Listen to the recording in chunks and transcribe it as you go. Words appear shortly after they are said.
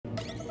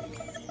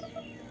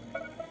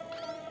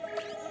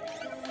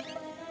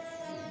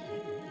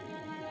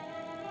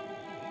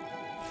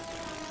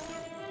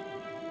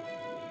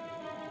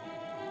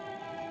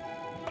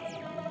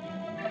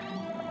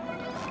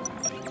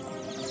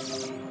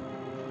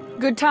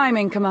Good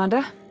timing,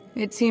 Commander.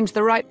 It seems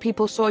the right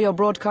people saw your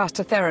broadcast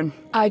to Theron.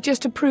 I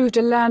just approved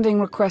a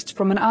landing request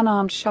from an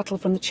unarmed shuttle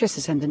from the Chiss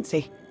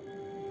Ascendancy.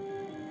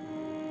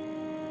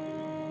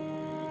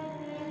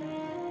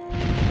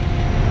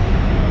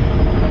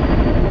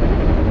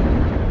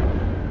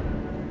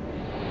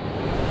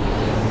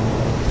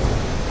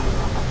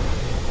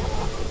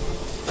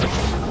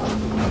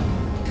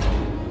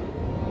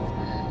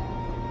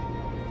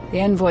 The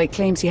envoy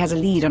claims he has a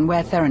lead on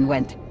where Theron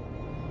went.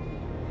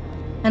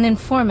 An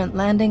informant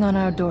landing on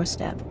our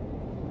doorstep.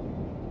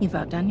 You've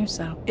outdone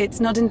yourself. It's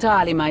not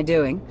entirely my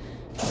doing,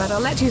 but I'll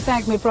let you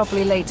thank me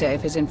properly later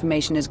if his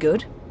information is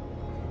good.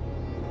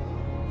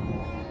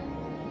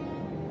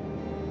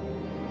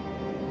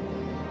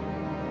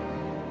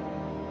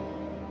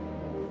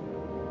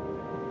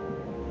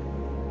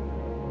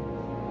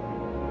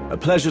 A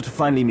pleasure to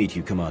finally meet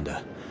you,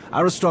 Commander.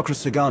 Aristocrat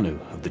Saganu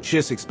of the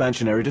Chiss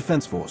Expansionary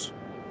Defense Force.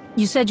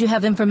 You said you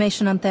have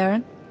information on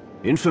Theron?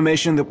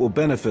 Information that will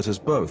benefit us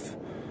both.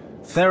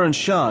 Theron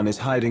Shan is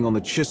hiding on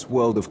the Chiss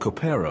world of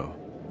Kopero.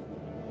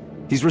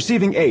 He's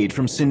receiving aid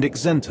from Syndic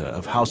Zenta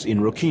of House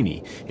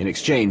Inrokini in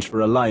exchange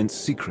for Alliance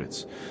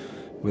secrets.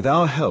 With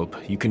our help,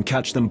 you can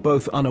catch them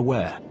both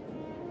unaware.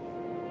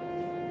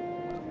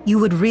 You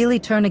would really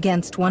turn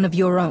against one of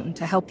your own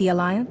to help the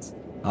Alliance?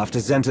 After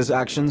Zenta's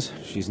actions,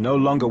 she's no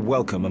longer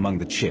welcome among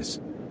the Chiss.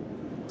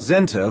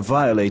 Zenta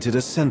violated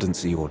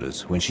ascendancy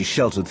orders when she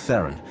sheltered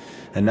Theron,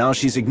 and now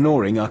she's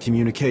ignoring our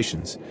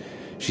communications.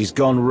 She's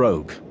gone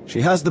rogue. She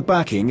has the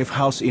backing of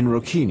House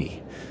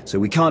Inrokini, so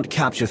we can't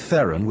capture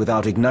Theron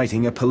without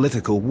igniting a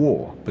political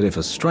war. But if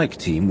a strike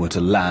team were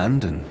to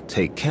land and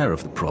take care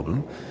of the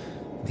problem,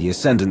 the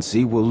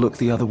Ascendancy will look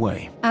the other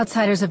way.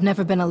 Outsiders have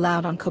never been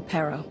allowed on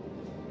Kopero.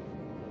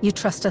 You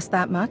trust us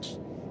that much?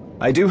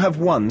 I do have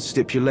one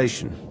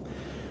stipulation.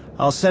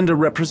 I'll send a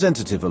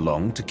representative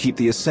along to keep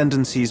the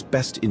Ascendancy's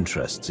best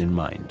interests in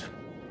mind.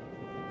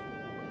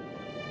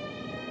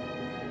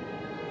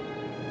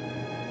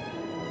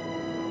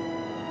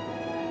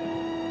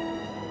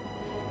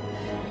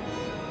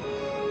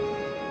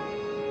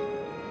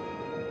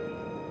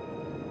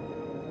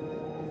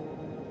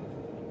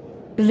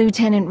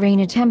 Lieutenant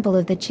Raina Temple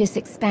of the Chiss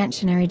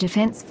Expansionary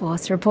Defense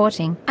Force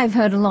reporting. I've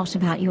heard a lot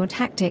about your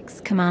tactics,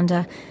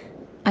 Commander.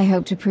 I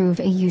hope to prove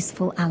a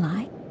useful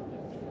ally.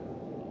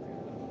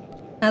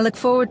 I look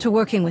forward to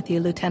working with you,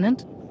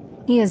 Lieutenant.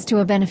 Here's to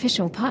a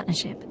beneficial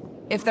partnership.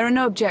 If there are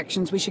no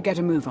objections, we should get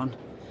a move on.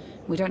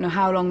 We don't know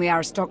how long the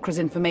Aristocrat's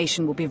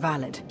information will be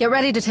valid. Get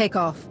ready to take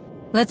off.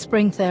 Let's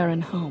bring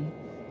Theron home.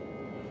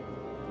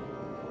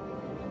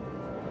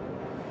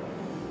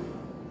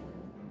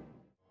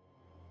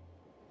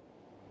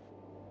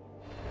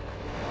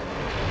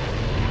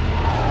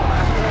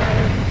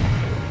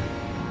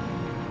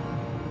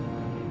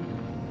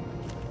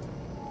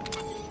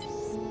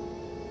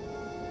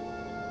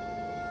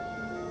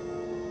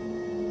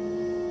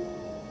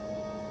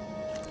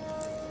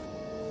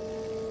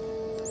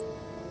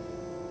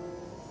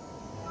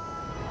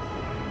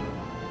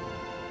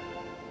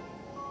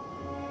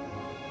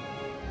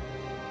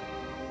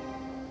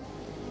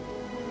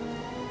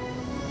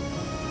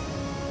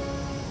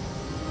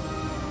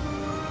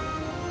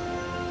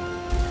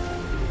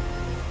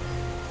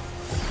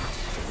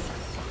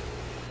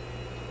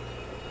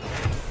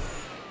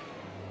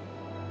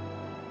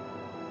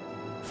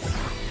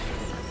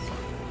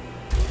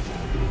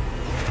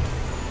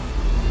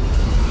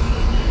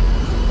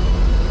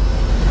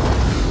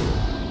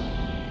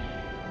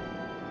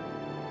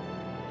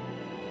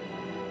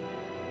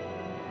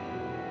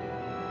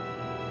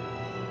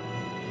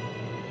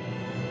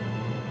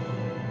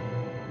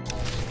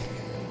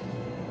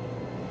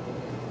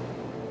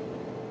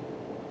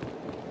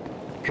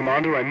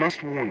 Commander, I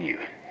must warn you.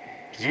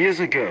 Years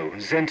ago,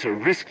 Zenta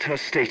risked her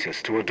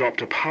status to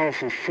adopt a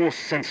powerful Force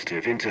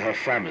sensitive into her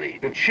family.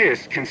 The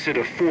Chiss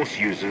consider Force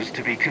users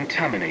to be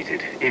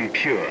contaminated,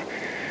 impure.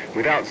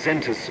 Without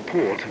Zenta's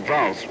support,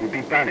 Vals would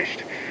be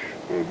banished,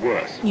 or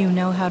worse. You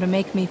know how to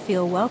make me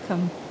feel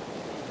welcome.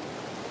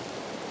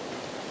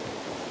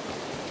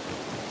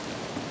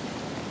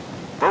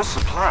 Those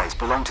supplies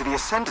belong to the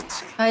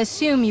Ascendancy. I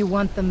assume you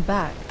want them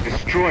back.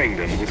 Destroying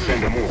them would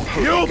send a more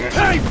potent You'll message.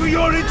 pay for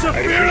your I'd appreciate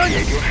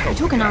interference! your help.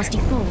 You took a nasty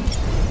fall.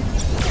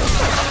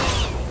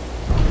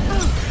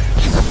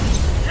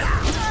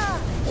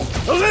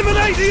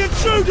 Eliminate the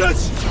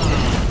intruders!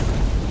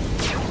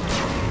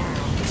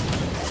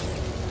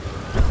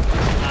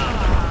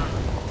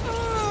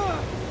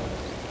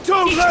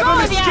 Don't let them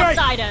Destroy the escape!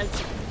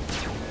 outsiders!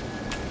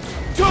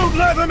 Don't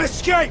let them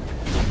escape!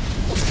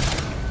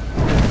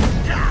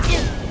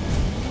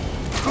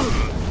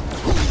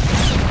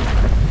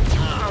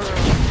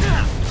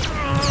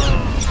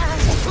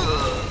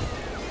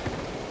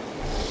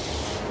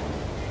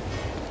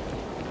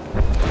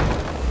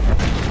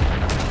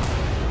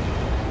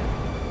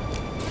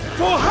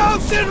 For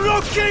House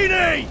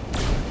Inrokini!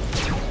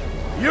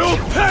 You'll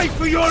pay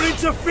for your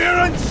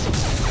interference!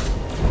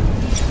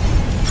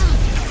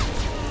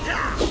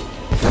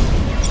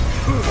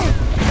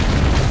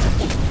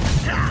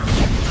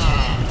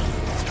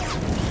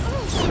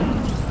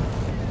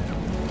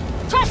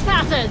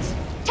 buzzards!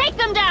 Take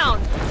them down!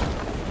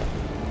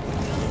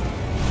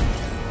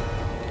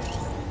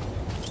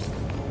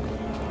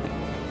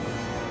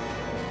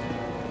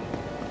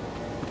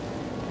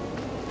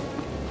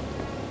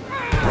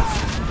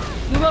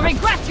 You will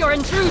regret your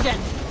intrusion!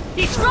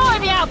 Destroy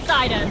the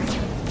outsiders!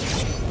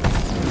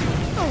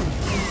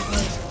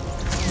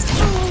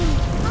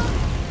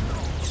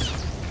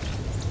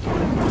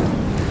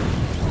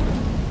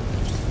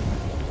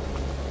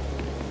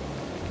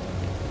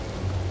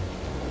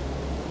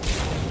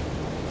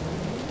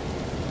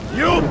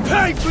 You'll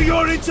pay for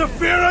your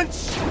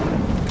interference!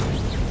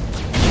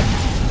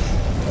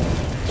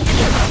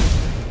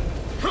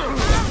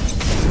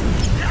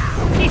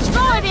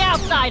 Destroy the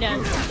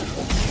outsiders!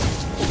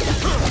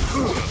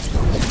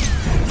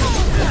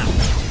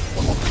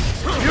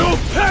 You'll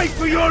pay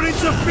for your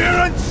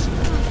interference!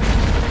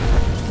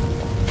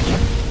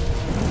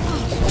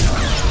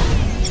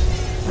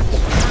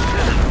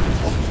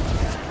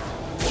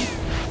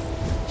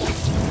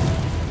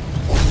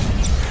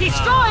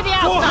 Destroy the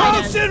For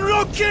House outsiders! in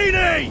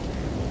Rokini!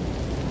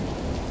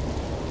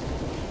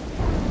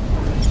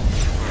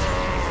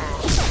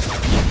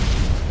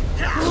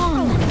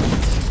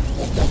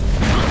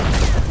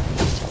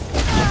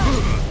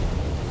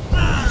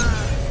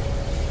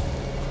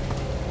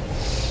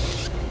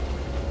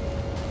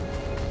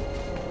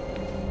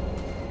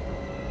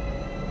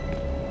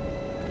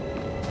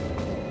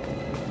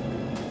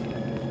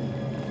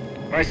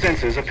 My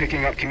sensors are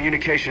picking up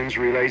communications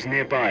relays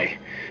nearby.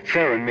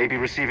 Theron may be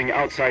receiving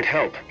outside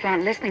help.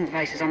 Plant listening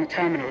devices on the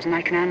terminals and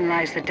I can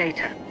analyze the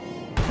data.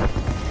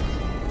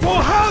 For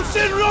House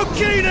in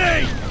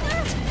Rokini!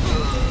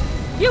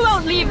 You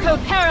won't leave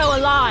Copero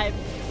alive!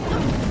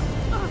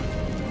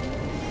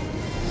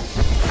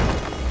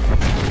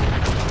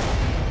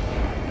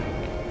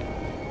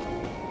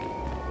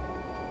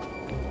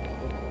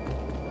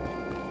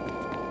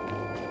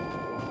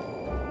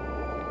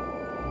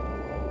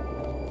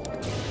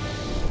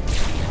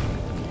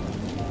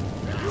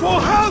 For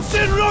House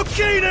in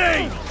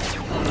Rokini!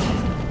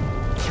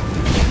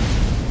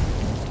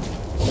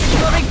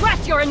 You'll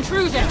regret your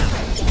intrusion!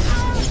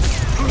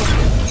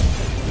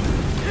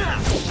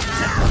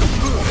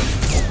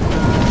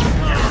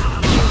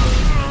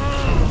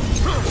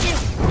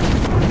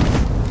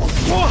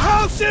 For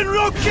House in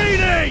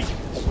Rokini!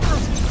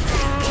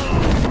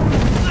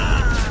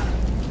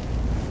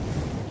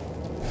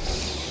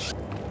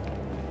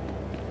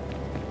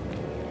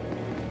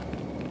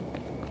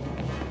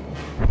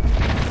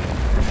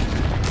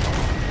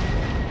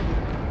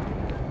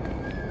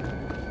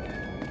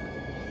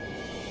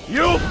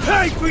 You'll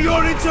pay for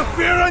your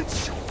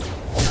interference!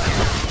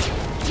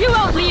 You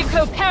won't leave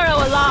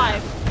Copero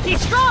alive!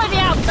 Destroy the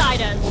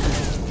outsiders!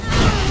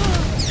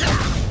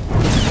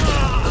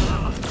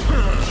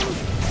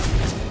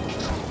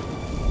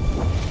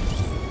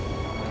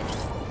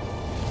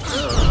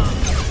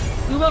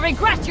 You will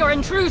regret your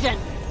intrusion!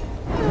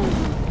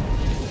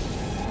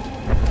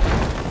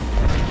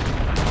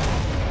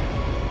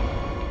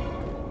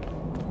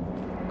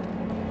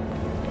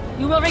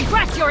 You will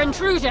regret your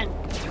intrusion!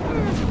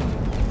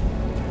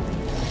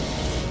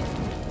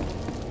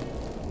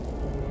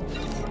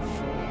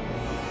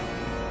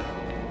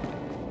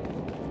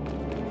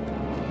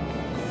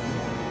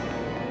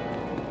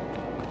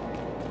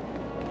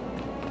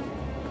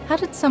 How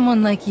did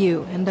someone like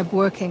you end up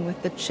working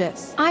with the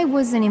Chiss? I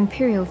was an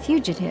Imperial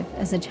fugitive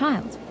as a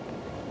child.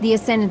 The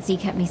Ascendancy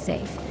kept me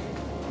safe.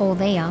 All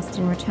they asked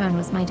in return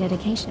was my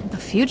dedication. A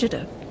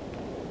fugitive?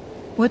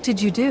 What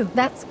did you do?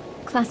 That's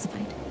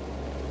classified.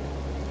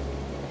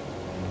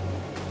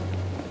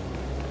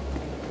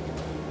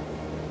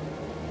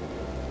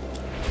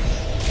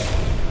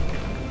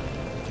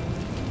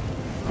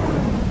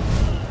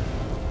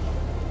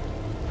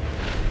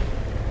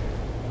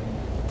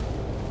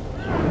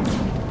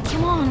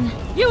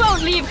 You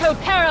won't leave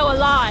Copero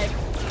alive!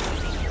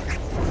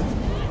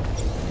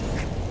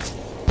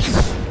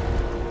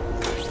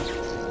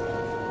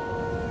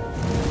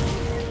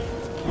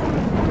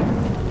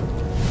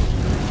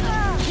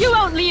 You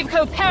won't leave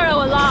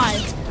Copero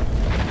alive!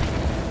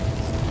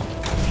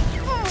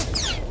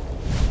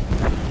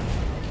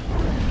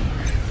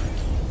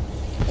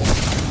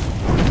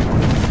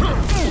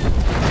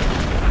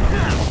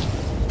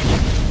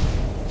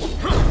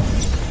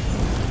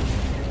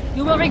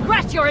 You will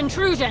regret your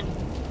intrusion!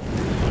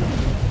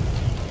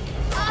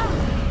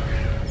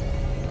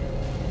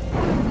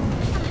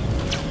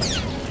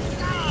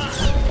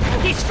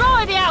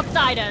 Destroy the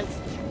outsiders!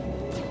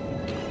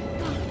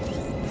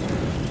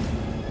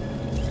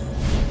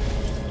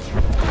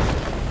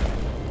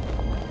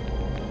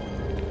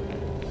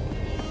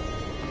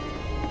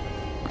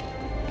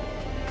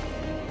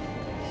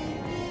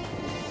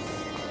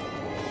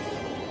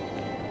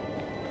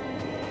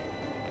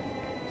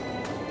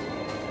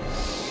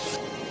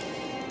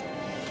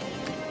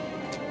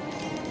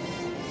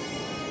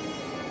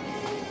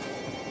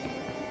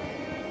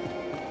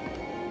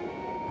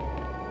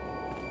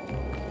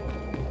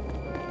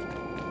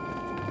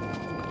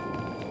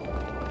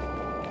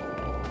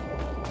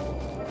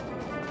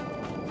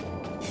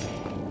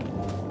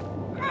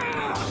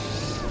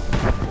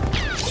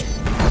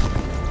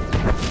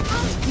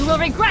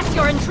 regret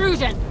your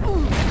intrusion!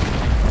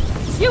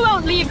 You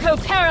won't leave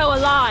Copero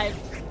alive!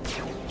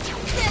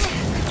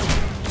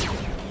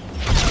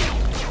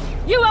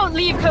 You won't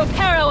leave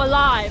Copero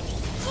alive!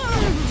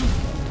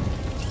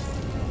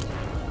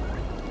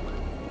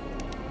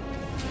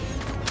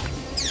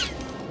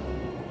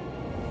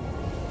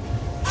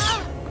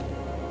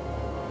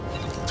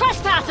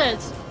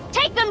 Trespassers!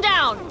 Take them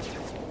down!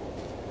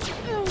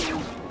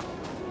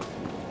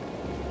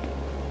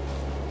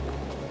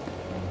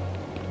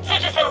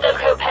 Citizens of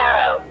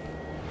Copero,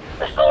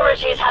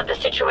 authorities have the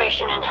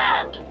situation in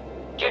hand.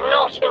 Do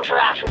not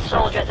interact with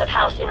soldiers of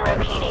House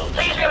Inrokini.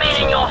 Please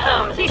remain in your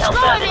homes until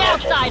Destroy further the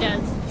notice.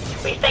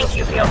 outsiders! We thank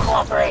you for your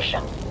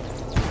cooperation.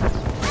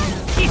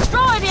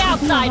 Destroy the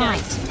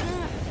outsiders!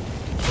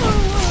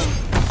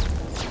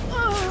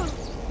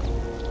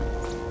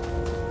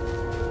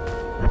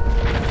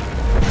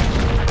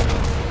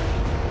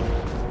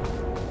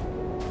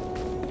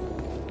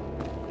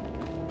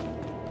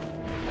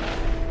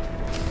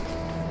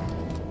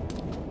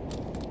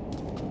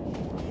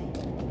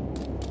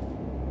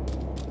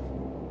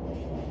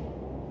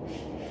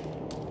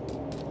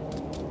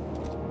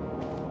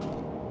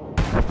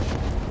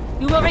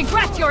 You will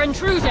regret your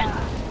intrusion!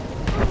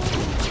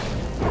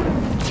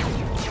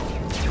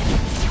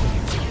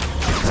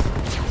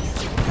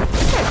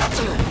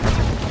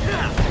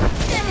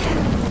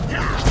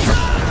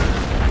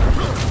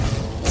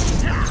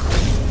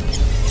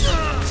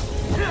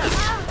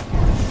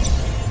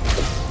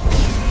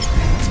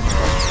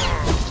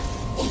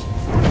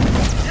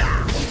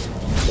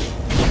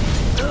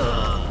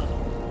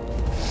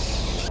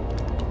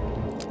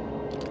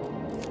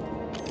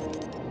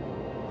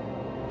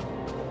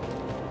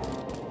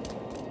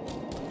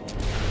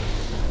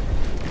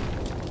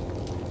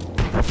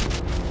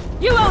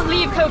 You won't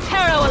leave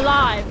Copero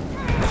alive!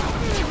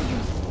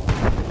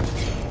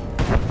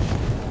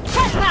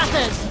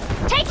 Trespassers!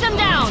 Take them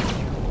down!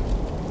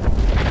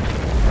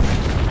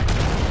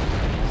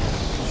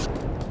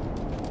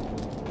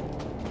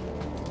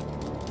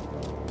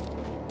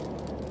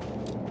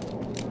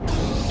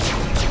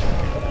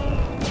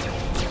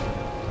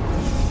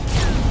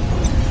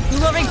 You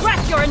will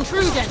regret your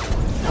intrusion!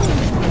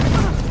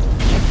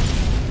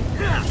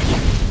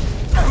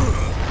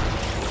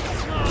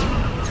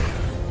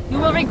 You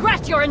will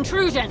regret your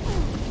intrusion!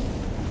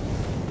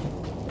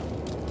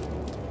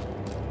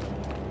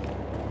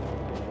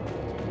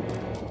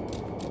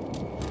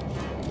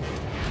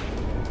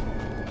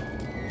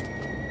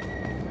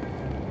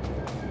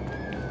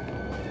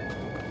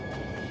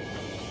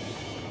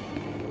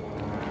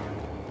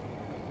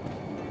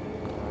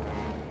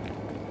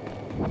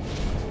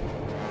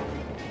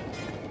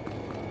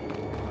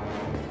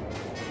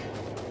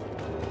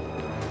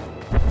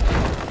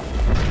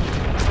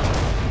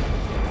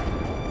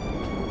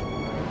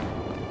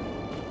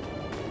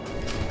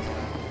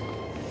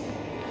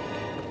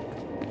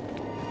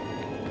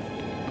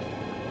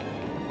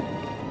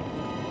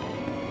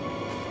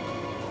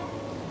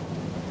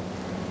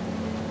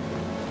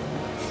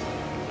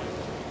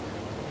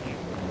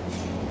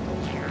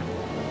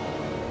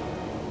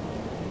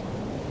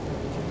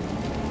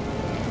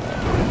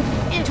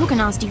 Took a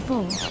nasty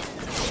fall.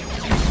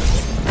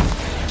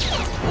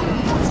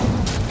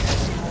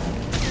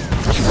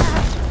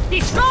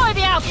 Destroy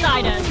the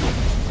outsiders!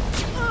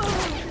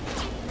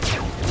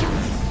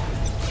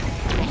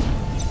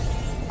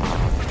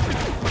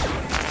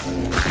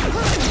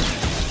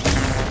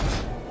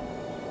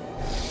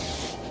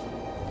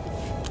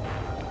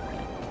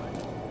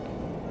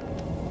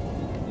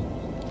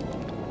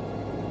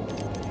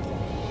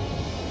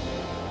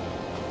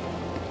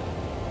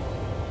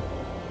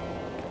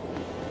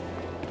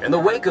 In the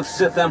wake of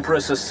Sith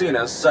Empress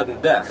Asina's sudden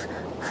death,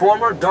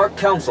 former Dark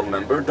Council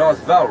member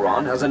Darth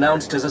Vowron has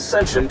announced his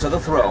ascension to the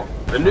throne.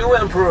 The new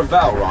Emperor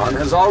Vowron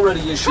has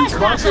already issued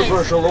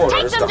controversial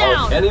orders to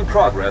halt any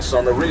progress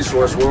on the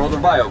resource world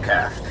of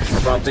Iocath,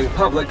 prompting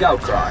public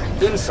outcry.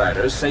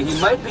 Insiders say he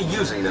might be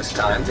using this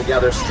time to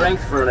gather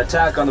strength for an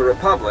attack on the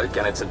Republic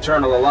and its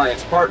Eternal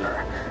Alliance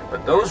partner.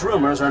 But those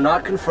rumors are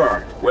not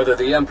confirmed. Whether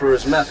the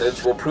Emperor's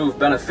methods will prove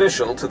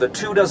beneficial to the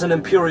 24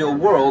 Imperial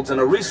worlds in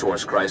a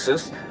resource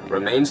crisis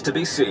remains to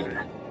be seen.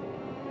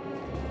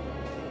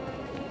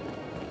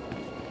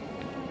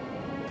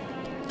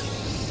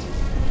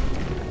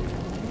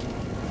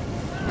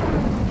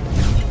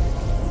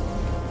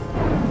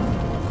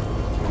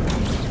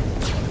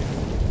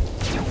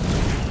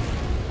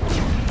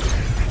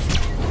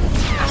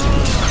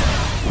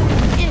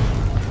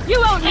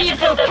 You won't leave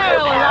Copero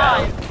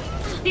alive!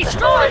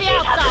 Destroy the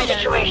outsiders!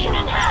 Situation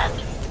in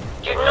hand.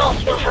 Do not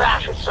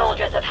interact with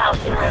soldiers of House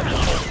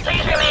Inrokini.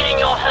 Please remain in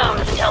your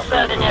homes until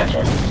further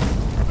notice.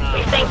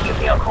 We thank you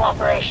for your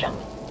cooperation.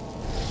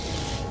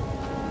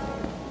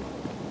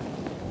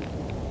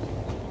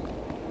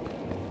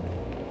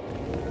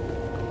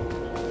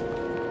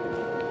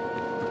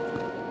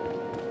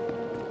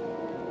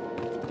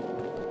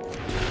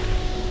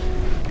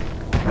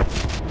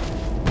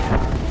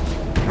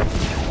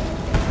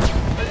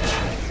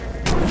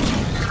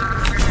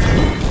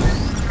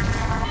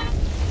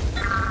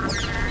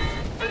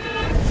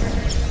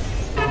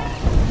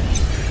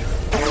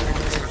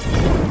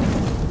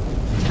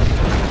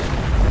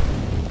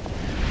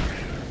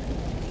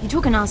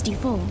 nasty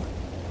fall.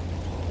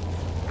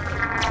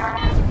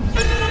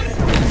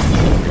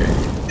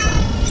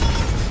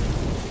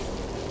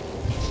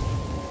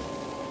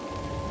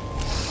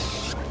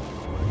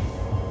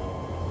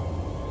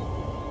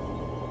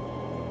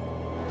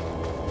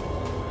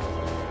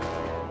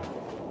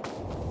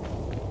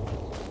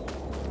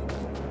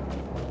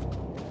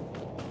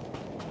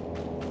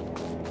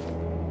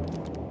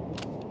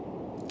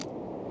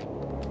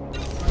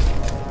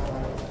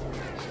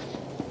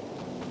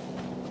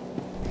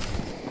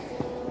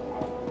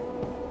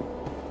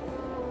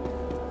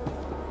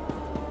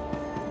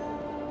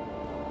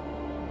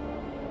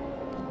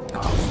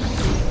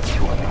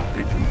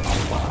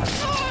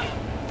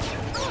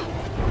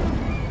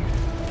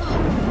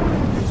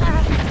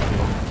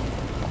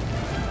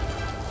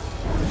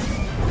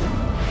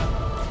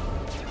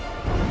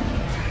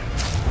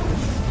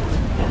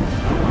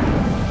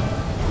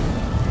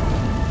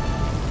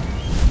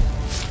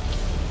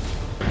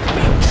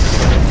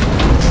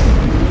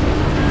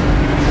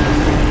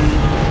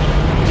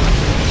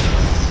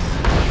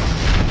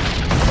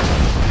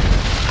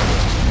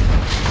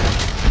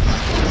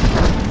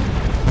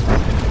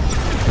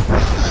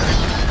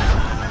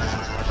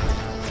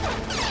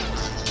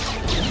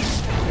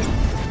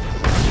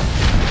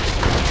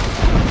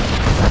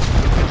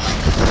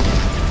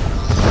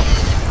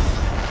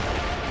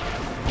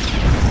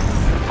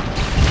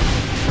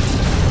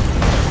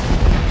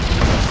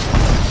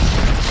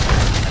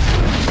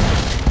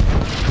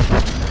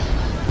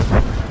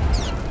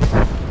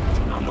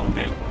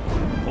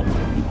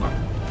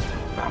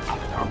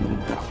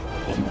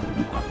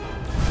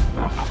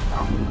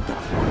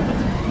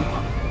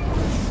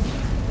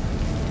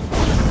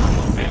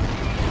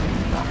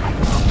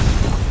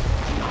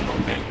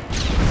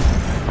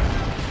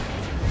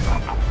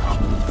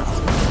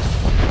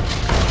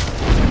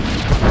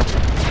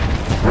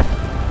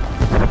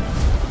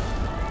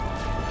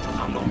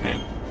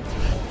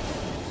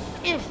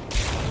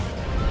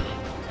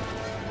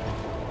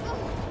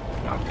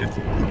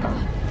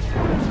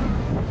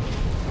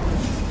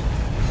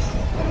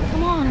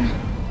 Come on.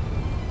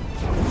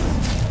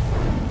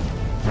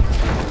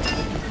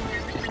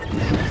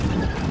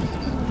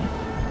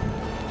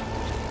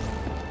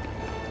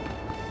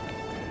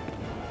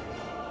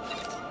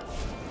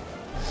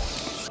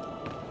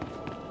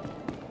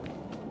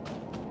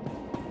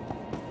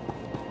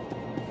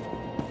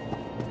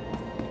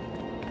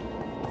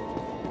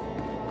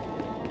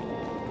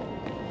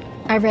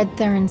 I read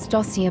Theron's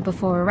dossier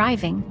before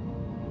arriving.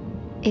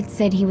 It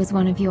said he was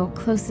one of your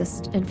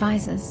closest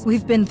advisors.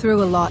 We've been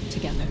through a lot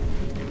together.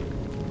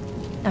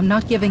 I'm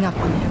not giving up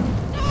on him.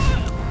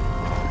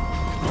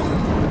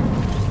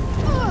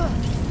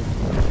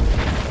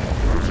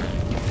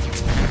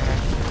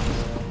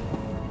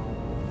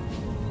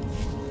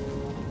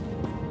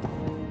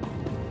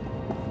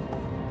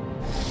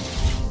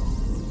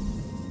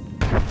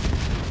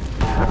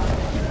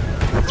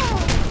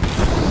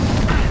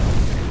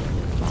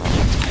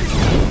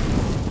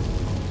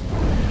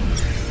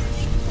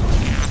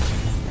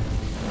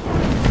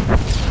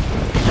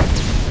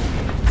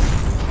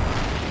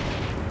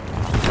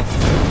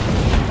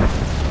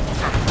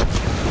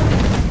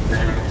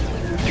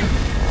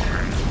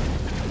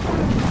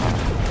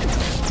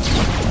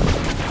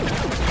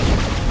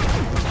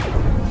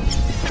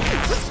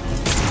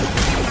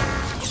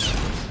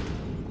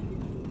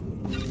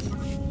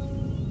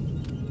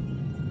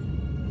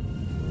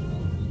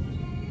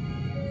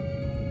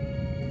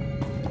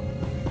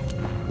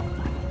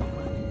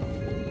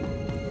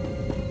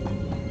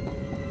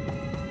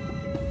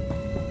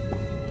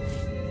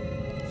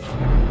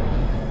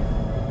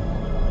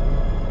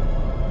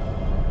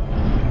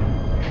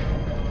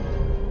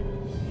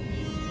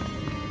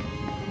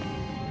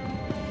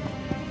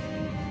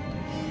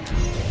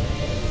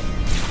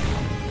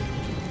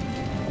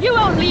 You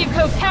won't leave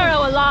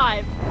Kokero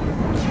alive!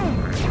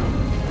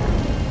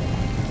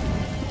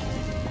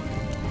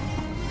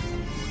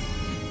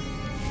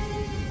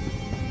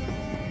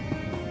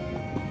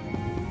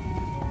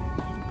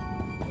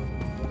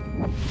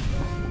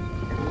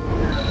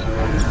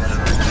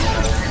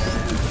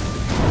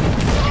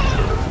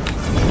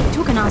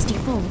 Took a nasty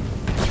fall.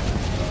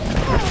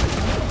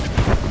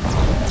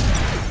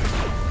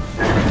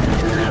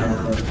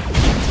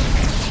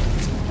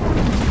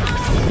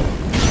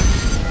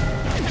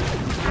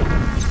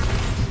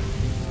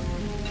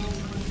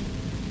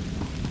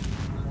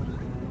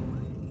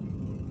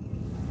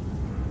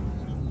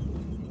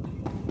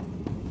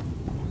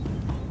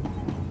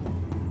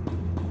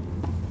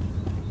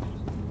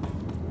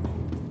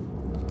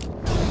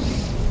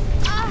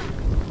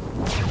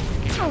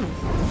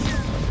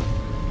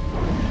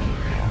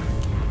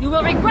 You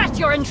will regret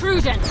your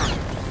intrusion!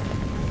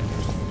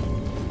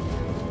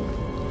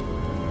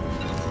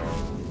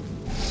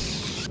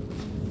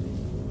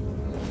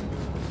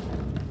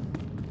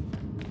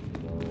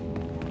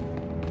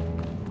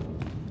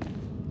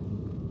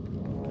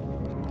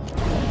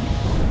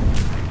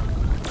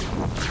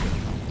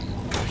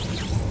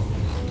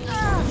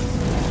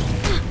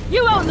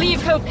 You won't leave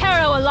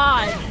Kokero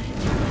alive!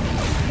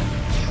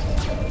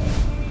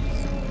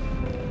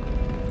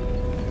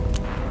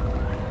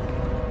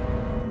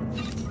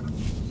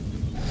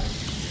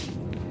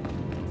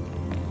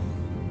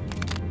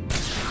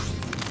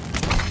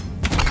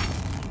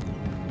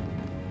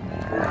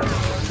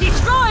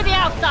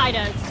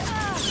 outsiders!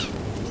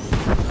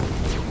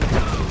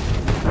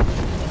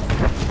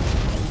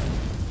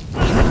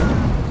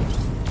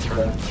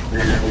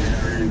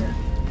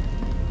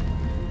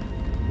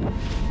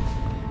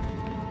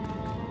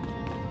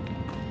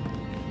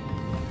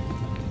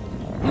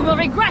 You will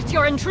regret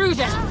your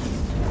intrusion!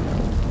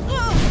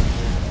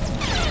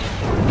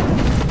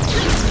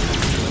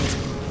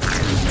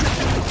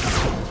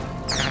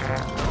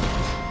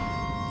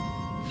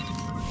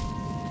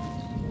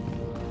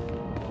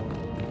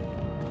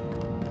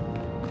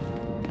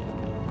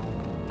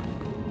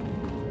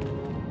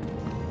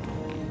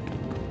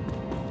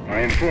 My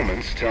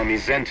informants tell me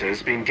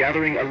Zenta's been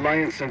gathering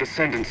Alliance and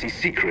Ascendancy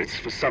secrets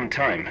for some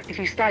time. If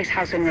you slice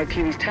House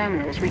Inrokini's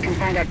terminals, we can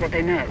find out what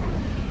they know.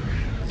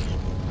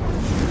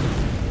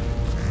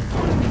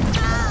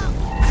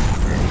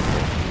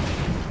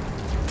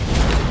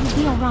 You'll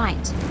be all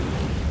right.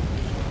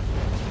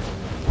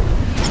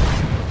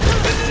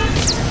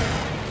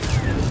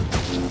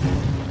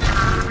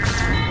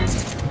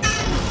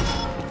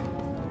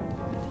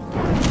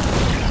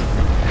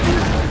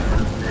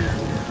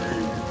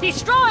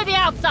 Destroy the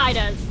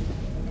outsiders!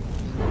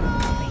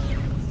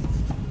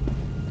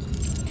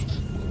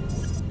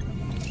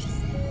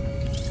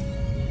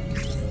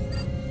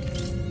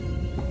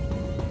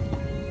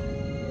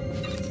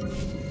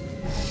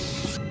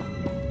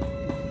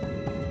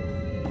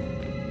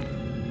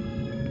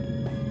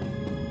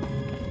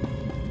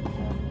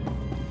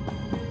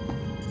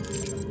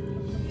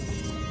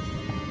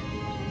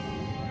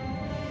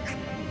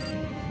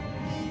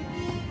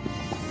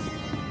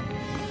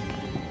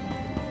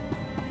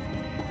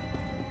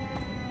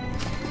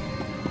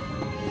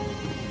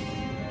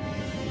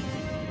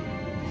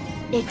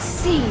 It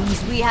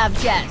seems we have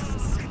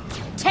guests.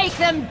 Take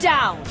them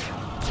down!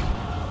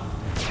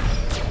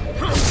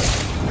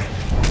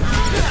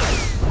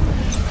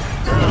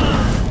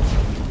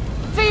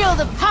 Feel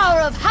the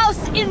power of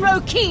House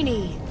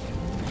Inrokini!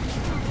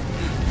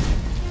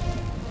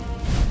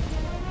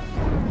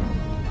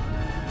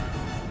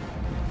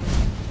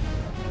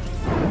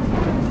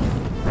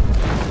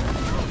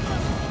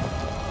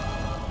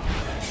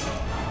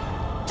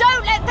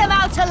 Don't let them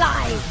out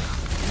alive!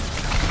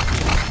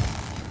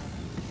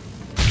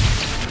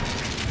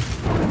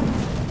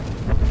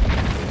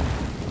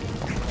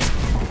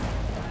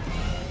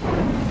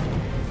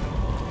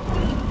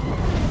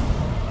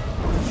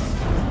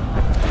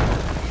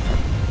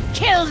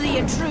 Kill the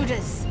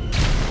intruders!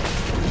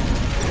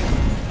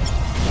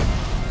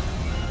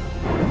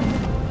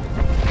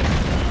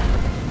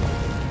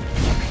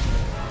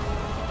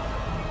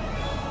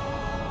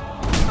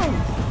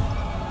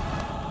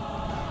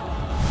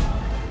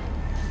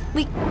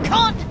 We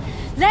can't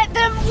let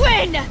them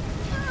win!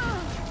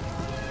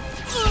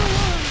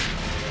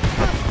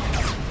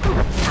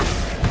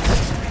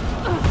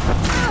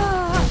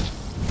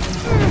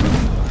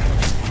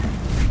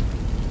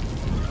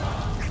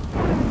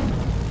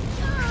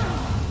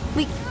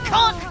 We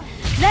can't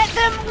let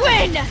them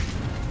win!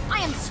 I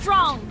am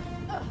strong!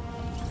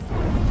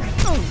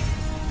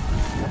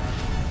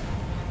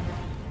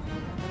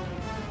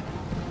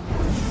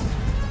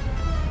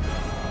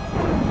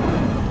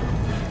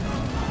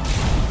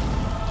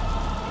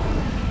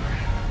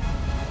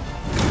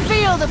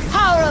 Feel the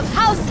power of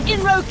House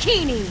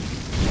Inrokini!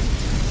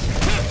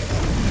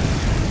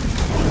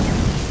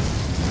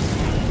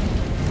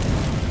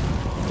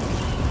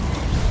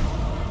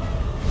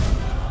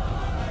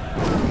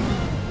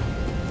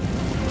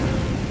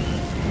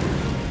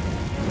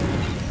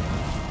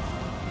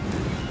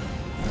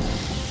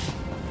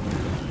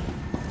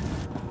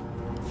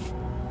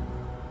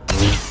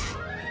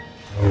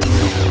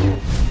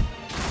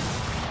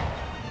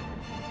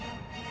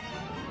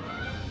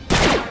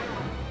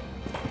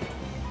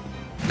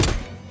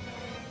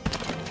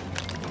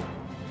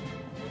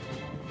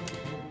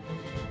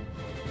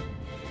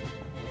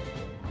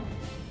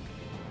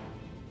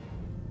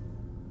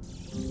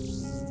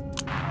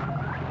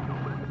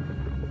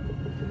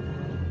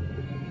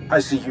 I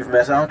see you've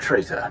met our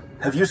traitor.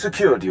 Have you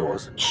secured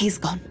yours? He's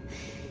gone.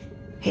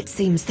 It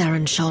seems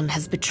Theron Shon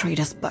has betrayed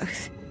us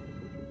both.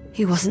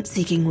 He wasn't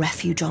seeking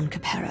refuge on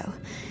Capero.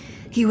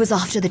 He was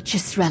after the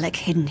Chiss relic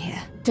hidden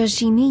here. Does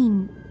she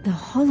mean the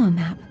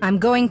holomap? I'm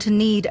going to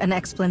need an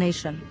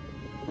explanation.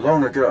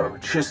 Long ago,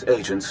 Chiss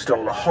agents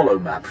stole a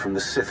holomap from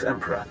the Sith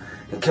Emperor,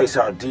 in case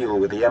our deal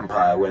with the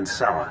Empire went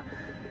sour.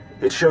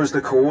 It shows the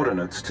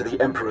coordinates to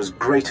the Emperor's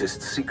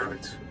greatest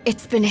secrets.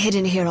 It's been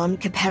hidden here on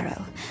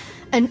Capero,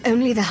 and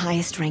only the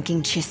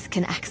highest-ranking Chiss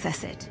can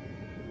access it.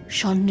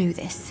 Shon knew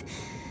this,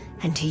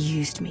 and he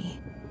used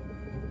me.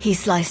 He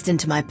sliced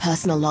into my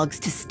personal logs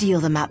to steal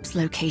the map's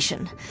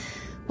location.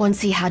 Once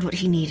he had what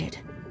he needed,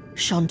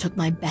 Shon took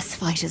my best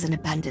fighters and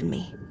abandoned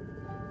me.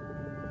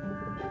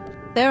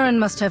 Theron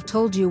must have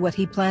told you what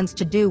he plans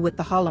to do with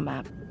the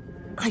holomap.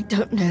 I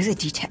don't know the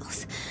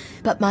details,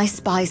 but my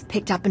spies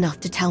picked up enough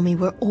to tell me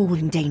we're all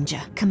in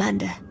danger,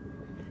 Commander.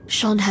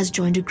 Shon has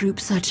joined a group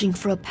searching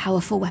for a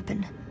powerful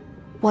weapon.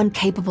 One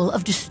capable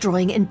of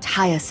destroying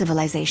entire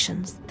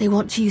civilizations. They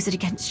want to use it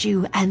against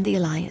you and the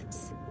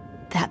Alliance.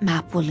 That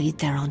map will lead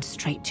Theron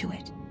straight to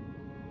it.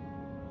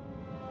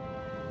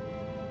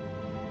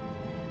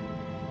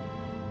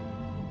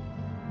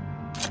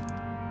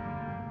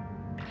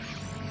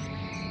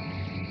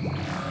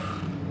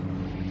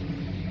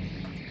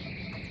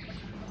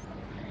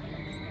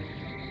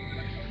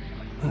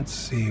 Let's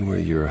see where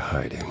you're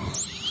hiding.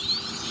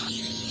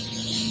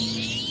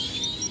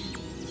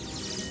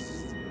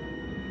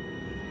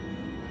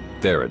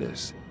 There it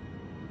is.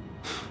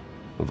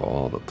 Of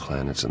all the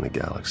planets in the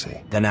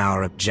galaxy. Then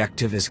our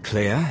objective is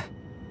clear?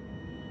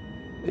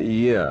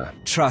 Yeah.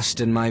 Trust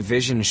in my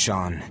vision,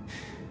 Sean.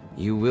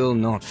 You will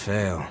not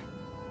fail.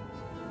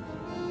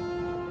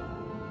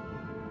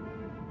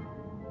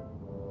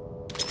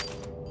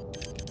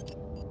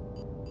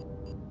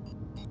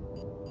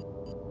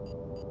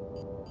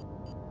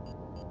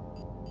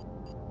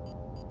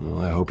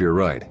 Well, I hope you're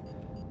right.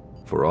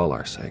 For all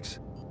our sakes.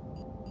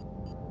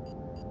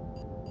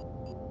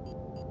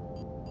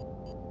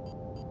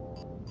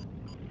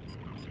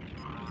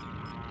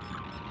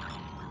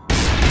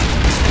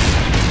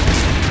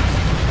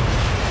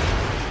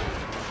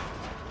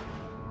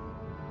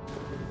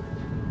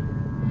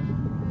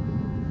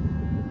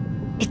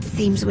 It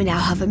seems we now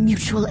have a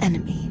mutual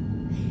enemy.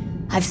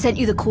 I've sent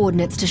you the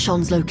coordinates to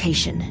Sean's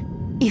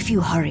location. If you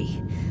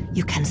hurry,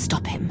 you can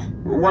stop him.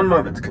 One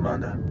moment,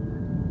 Commander.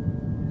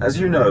 As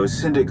you know,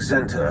 Syndic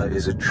Zenta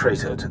is a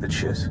traitor to the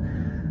Chiss.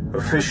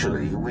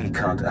 Officially, we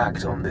can't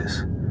act on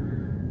this.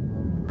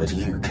 But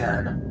you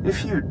can.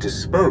 If you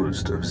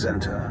disposed of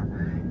Zenta,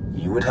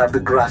 you would have the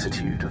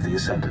gratitude of the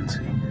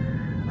Ascendancy.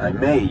 I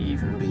may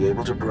even be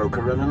able to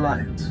broker an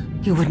alliance.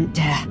 You wouldn't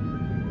dare.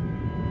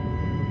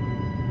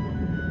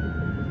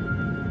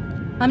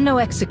 I'm no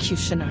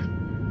executioner.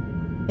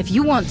 If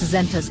you want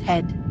Zenta's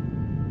head,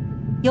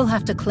 you'll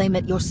have to claim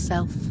it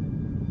yourself.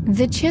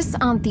 The Chiss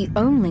aren't the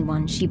only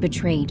one she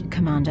betrayed,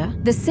 Commander.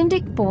 The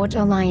Syndic bought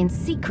Alliance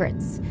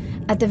secrets.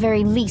 At the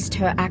very least,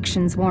 her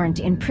actions warrant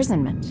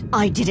imprisonment.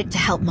 I did it to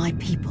help my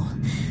people.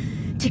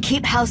 To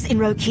keep House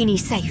Inrokini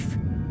safe.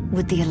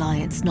 Would the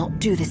Alliance not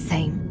do the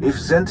same? If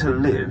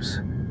Zenta lives,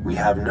 we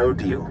have no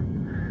deal.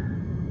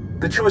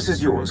 The choice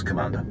is yours,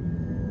 Commander.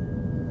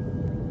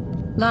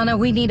 Lana,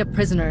 we need a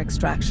prisoner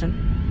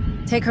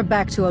extraction. Take her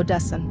back to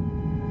Odessen.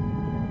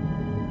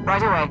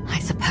 Right away. I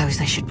suppose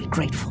I should be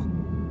grateful.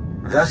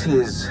 That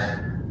is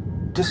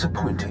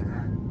disappointing.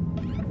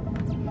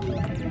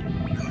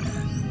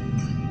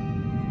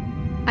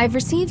 I've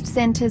received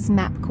Zenta's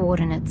map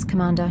coordinates,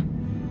 Commander.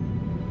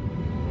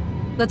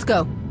 Let's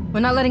go. We're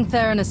not letting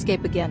Theron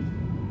escape again.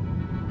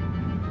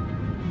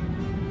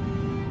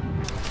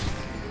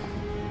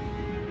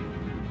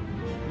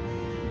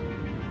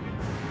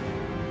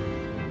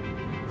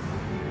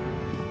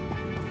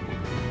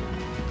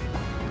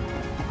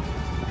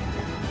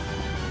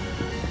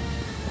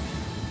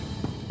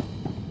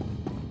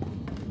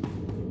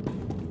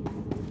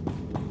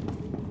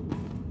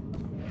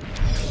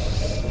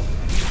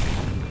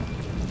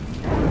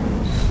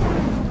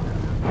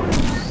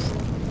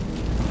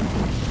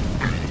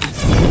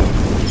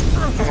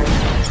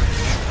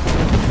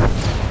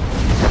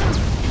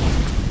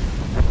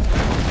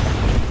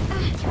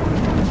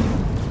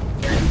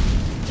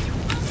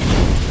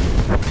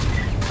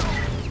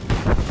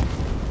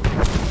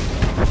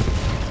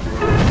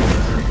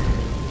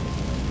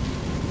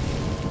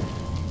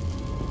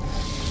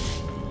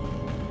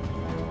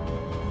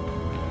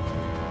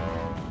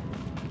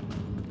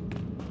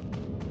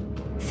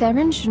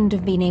 Theron shouldn't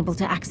have been able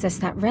to access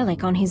that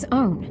relic on his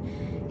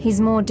own. He's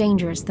more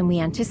dangerous than we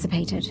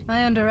anticipated.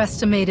 I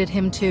underestimated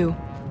him too.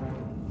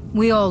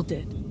 We all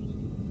did.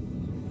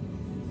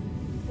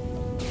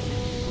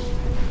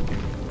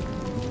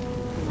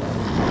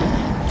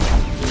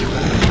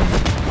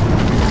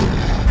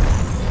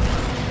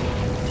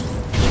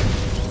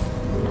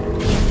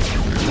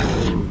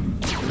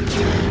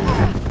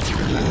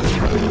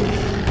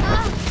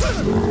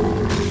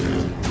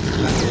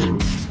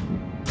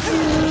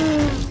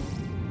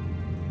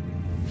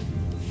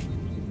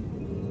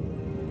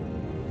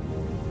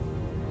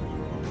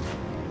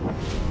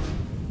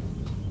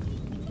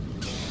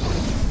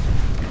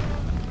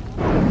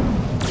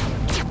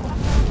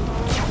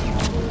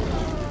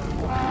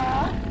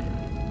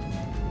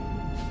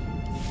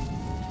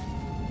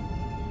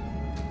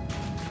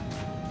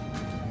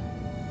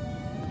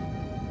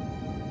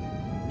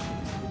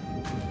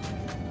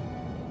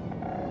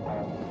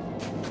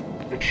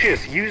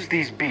 Chiss use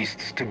these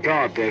beasts to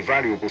guard their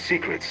valuable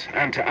secrets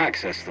and to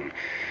access them.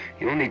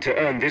 You'll need to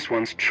earn this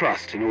one's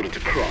trust in order to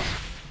cross.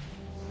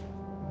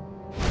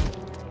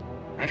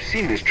 I've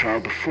seen this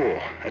trial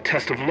before, a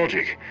test of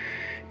logic.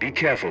 Be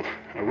careful.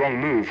 A wrong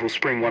move will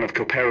spring one of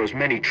Copero's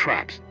many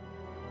traps.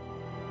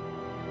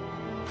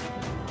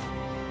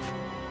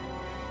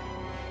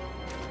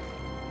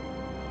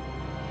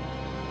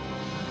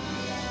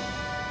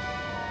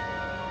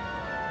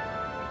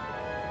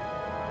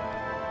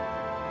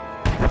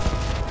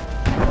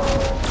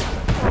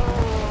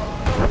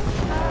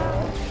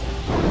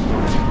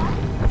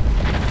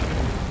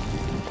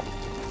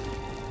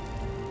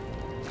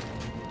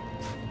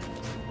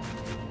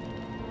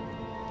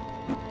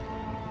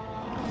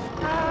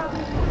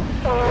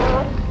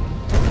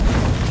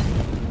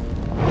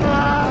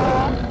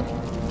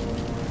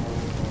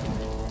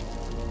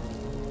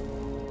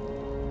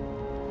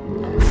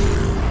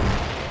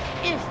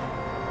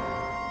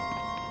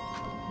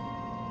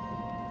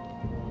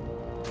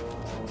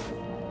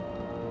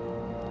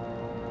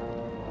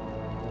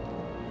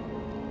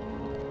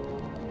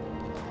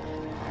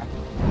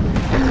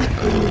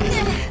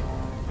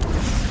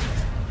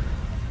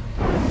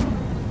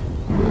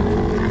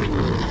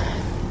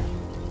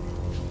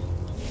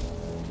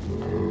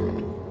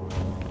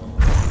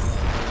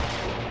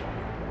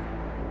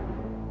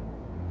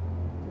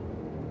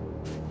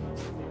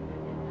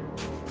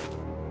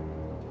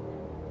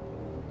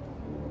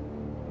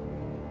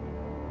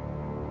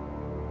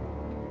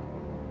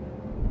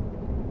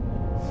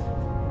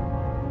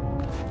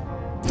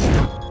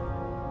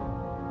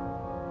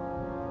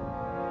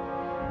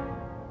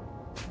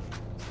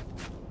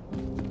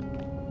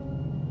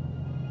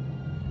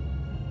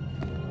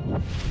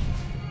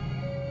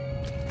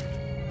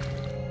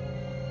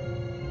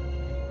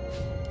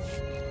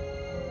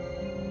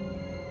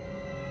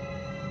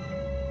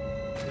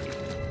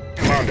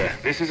 Commander,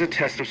 this is a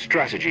test of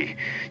strategy.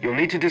 You'll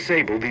need to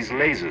disable these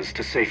lasers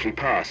to safely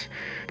pass,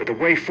 but the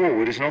way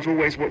forward is not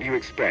always what you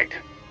expect.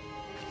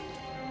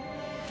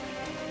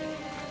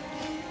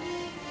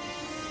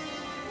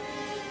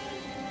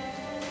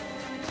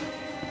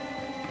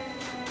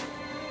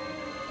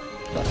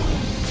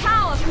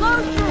 Tower,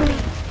 flow through me!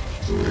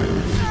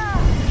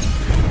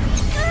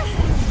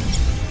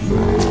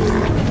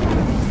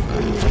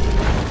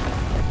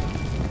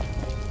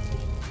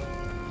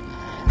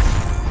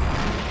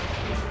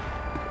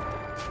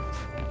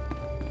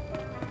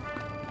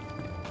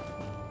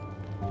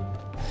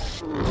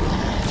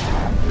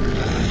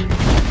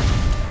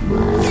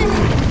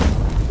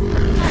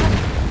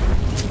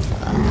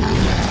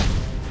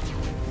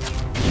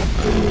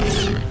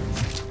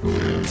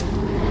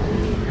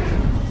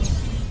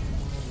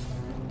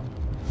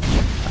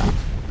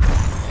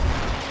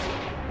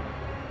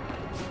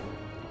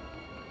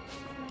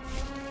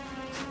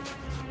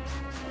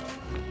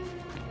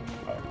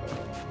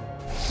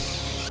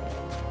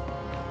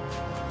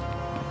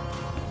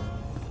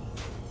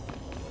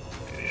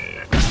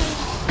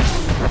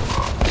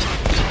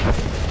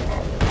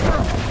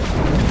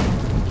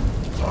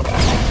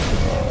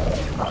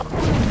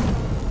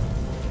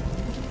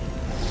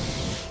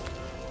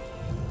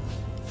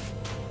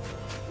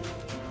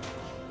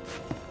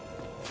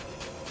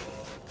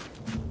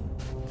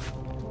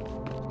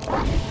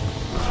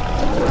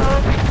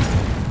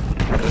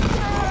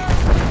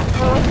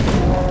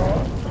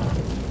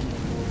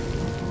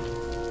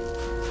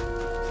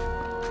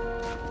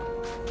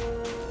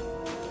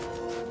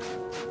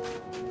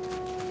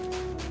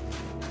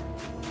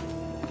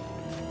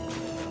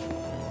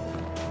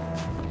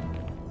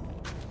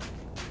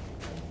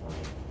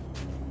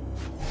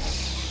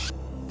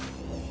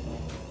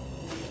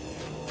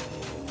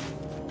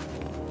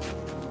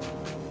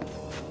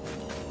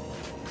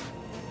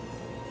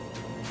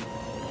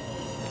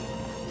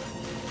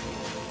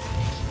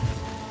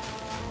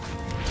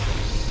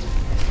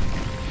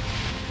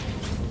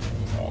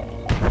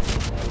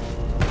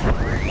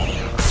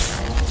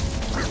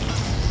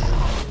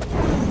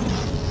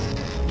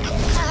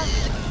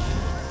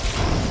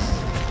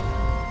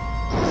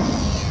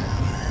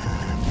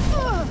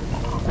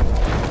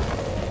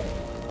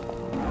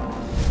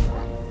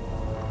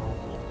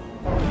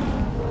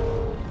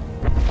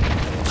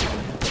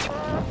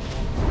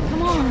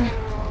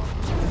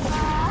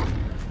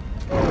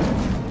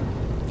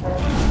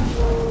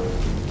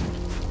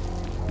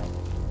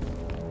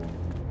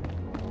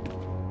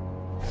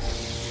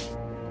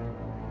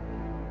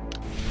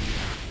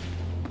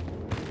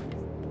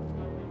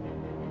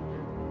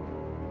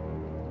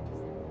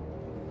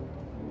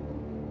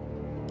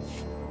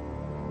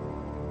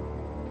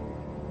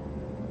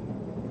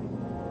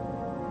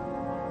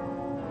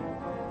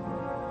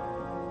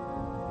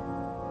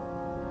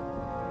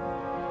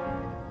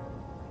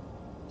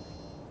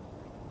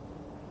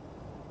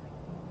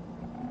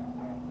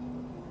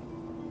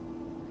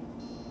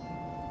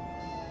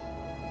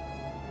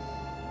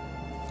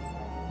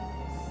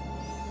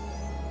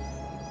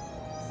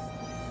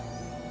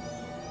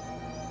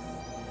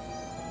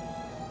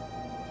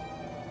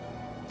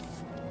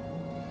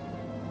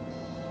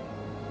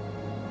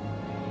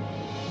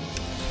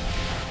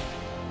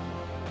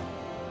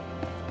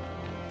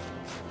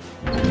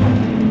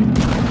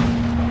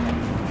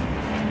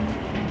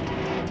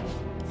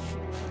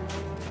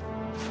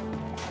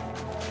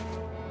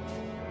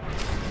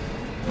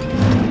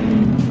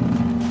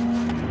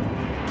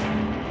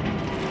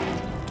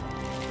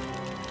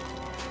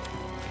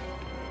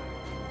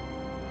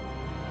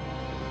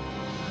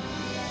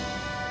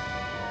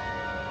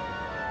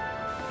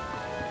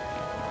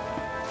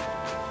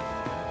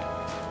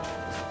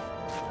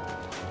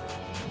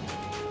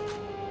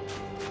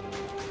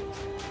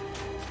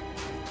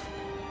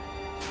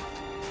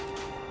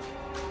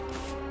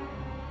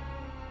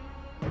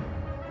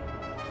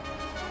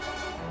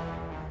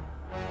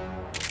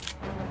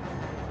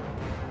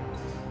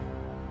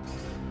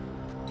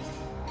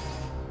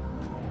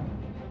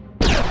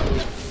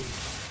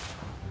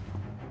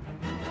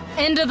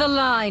 End of the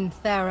line,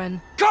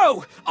 Theron.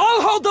 Go!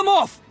 I'll hold them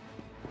off!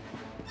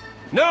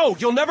 No,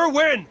 you'll never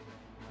win!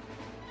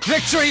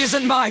 Victory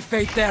isn't my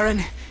fate,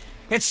 Theron.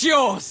 It's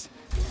yours!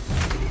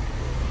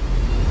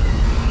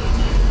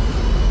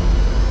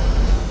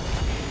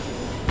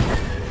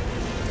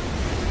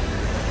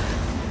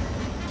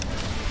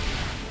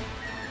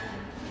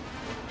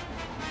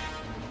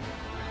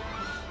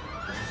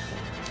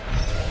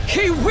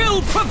 He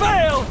will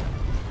prevail!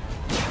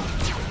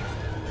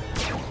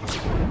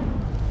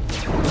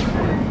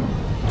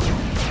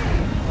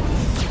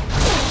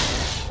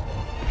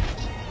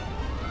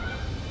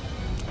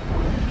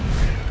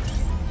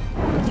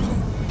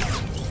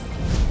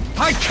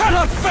 I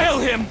cannot fail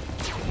him!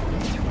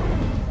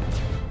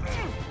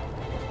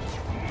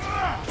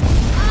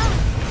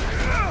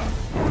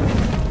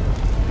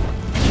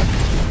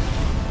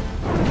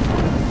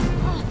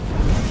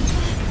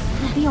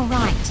 You'll be all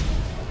right.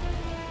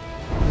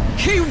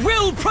 He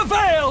will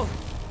prevail!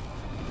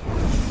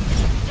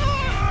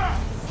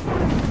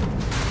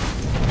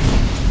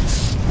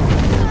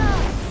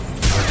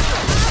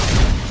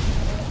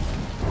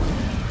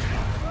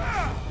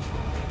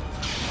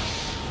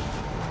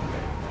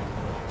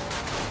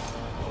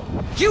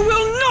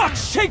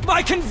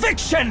 my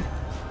conviction!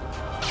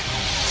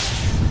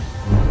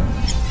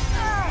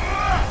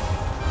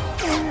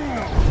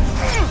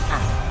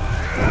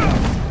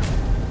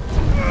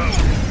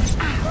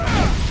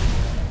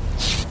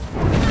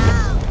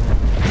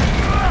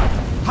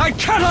 I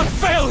cannot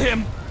fail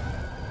him!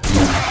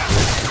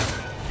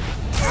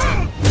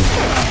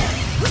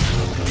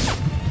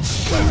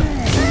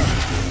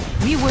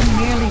 We were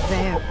nearly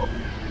there.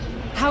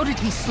 How did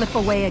he slip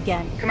away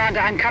again? Commander,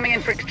 I'm coming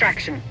in for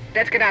extraction.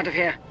 Let's get out of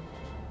here.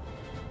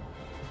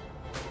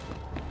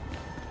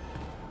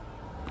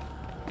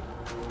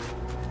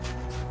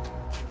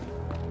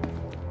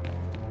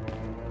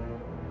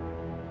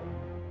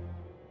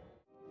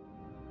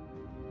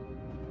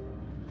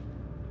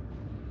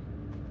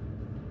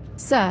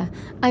 Sir,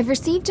 I've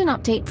received an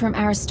update from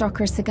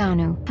Aristocrat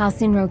Saganu. House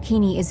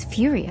Inrokini is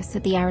furious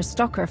at the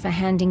Aristocrat for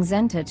handing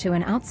Zenta to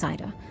an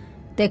outsider.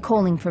 They're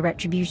calling for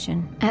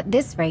retribution. At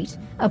this rate,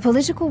 a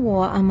political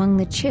war among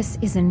the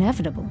Chiss is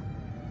inevitable.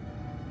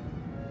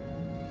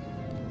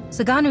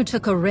 Saganu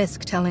took a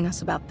risk telling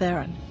us about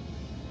Theron.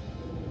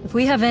 If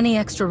we have any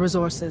extra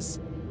resources,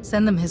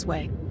 send them his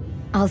way.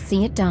 I'll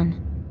see it done.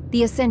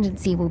 The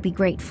Ascendancy will be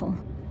grateful.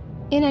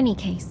 In any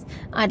case,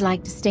 I'd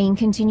like to stay and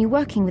continue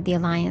working with the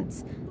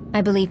Alliance.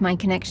 I believe my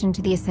connection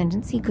to the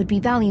Ascendancy could be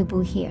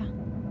valuable here.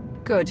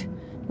 Good.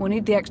 We'll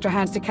need the extra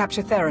hands to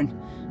capture Theron,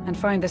 and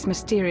find this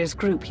mysterious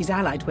group he's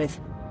allied with.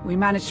 We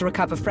managed to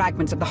recover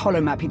fragments of the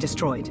holomap he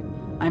destroyed.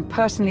 I'm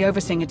personally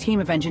overseeing a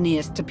team of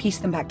engineers to piece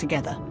them back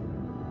together.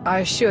 I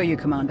assure you,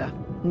 Commander,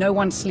 no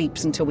one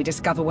sleeps until we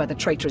discover where the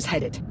traitor is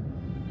headed.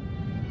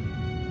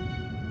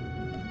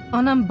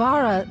 On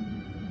Umbara,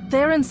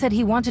 Theron said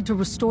he wanted to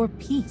restore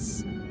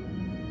peace.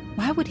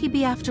 Why would he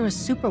be after a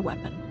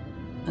superweapon?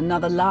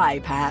 Another lie,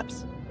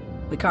 perhaps.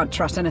 We can't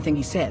trust anything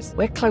he says.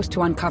 We're close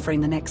to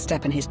uncovering the next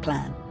step in his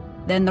plan.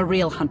 Then the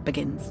real hunt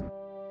begins.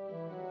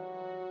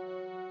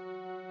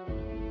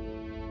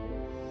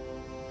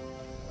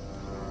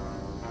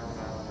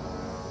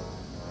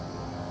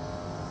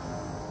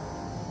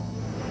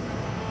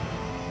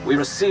 We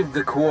received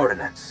the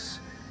coordinates.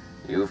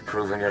 You've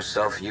proven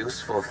yourself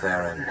useful,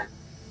 Theron.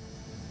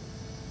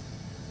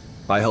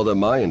 I held up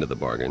my end of the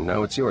bargain,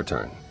 now it's your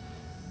turn.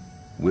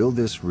 Will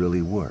this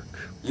really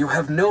work? You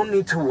have no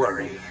need to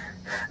worry.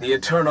 The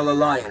Eternal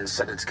Alliance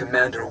and its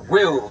commander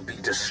will be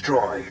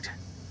destroyed.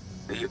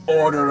 The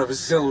Order of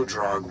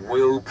Zildrog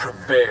will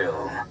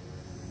prevail.